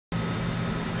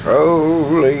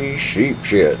Holy sheep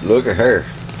shit, look at her.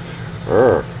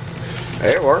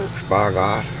 It works, by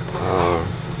God.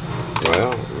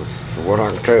 Well, from what I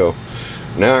can tell,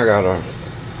 now I gotta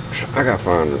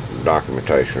find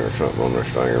documentation or something on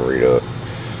this thing and read up.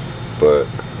 But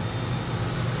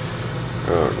I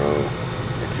don't know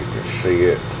if you can see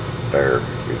it. There,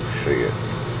 you can see it.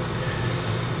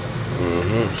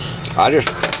 I just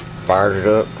fired it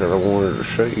up because I wanted to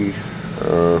see.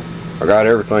 I got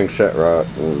everything set right.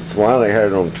 Why they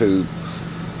had it on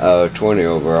 220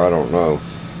 over, I don't know.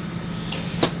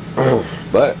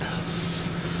 But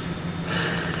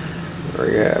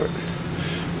there you have it.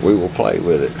 We will play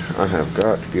with it. I have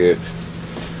got to get.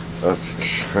 I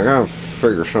gotta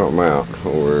figure something out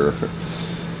over.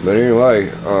 But anyway,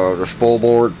 the spool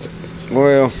board.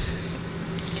 Well,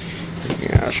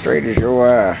 yeah, straight as your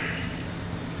eye.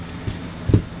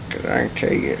 Cause I can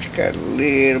tell you, it's got a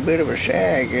little bit of a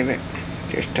sag in it,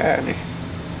 just tiny.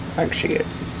 I can see it.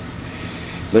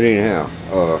 But anyhow,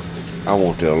 I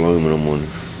want the aluminum one.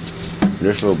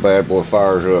 This little bad boy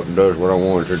fires up and does what I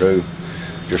want it to do.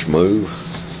 Just move.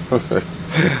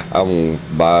 I'm gonna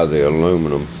buy the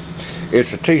aluminum.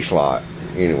 It's a T-slot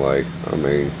anyway. I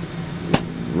mean,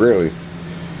 really,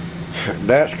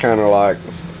 that's kind of like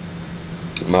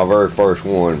my very first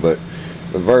one. But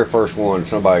the very first one,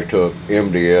 somebody took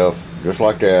MDF just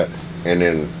like that and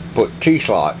then put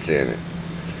T-slots in it,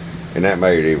 and that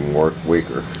made it even work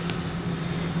weaker.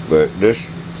 But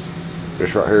this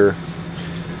right here,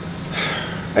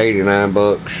 89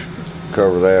 bucks,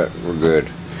 cover that, we're good.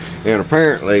 And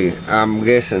apparently, I'm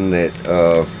guessing that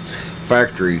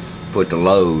factory put the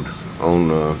load on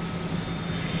the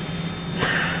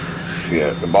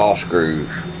ball screws,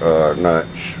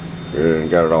 nuts,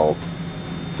 and got it all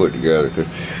put together. Because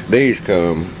these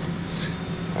come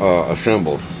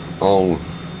assembled on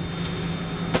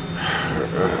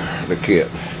the kit.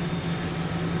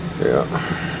 Yeah,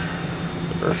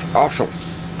 that's awesome.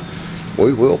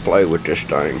 We will play with this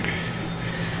thing.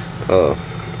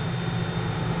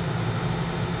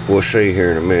 We'll see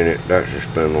here in a minute. That's the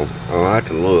spindle. I have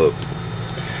to look.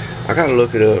 I gotta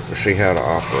look it up to see how to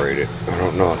operate it. I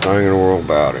don't know a thing in the world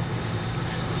about it.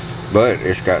 But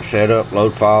it's got setup,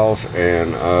 load files,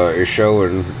 and it's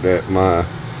showing that my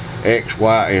X,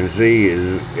 Y, and Z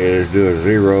is doing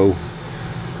 0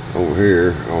 over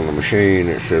here on the machine.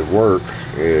 It says work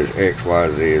is X, Y,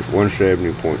 Z is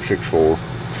 170.64,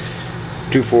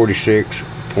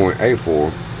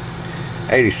 246.84,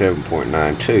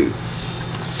 87.92.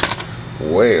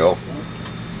 Well,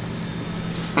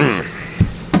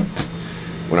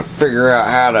 when I figure out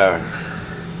how to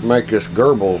make this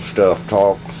Gerbil stuff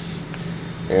talk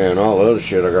and all the other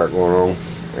shit I got going on,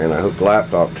 and I hook the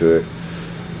laptop to it,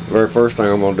 the very first thing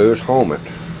I'm going to do is home it.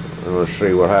 And let's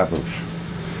see what happens.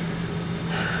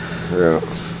 Yeah.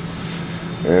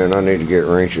 And I need to get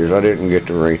wrenches. I didn't get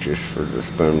the wrenches for the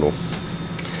spindle.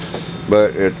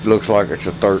 But it looks like it's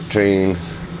a 13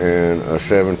 and a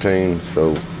 17,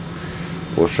 so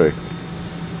we'll see.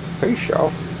 Peace,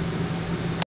 y'all.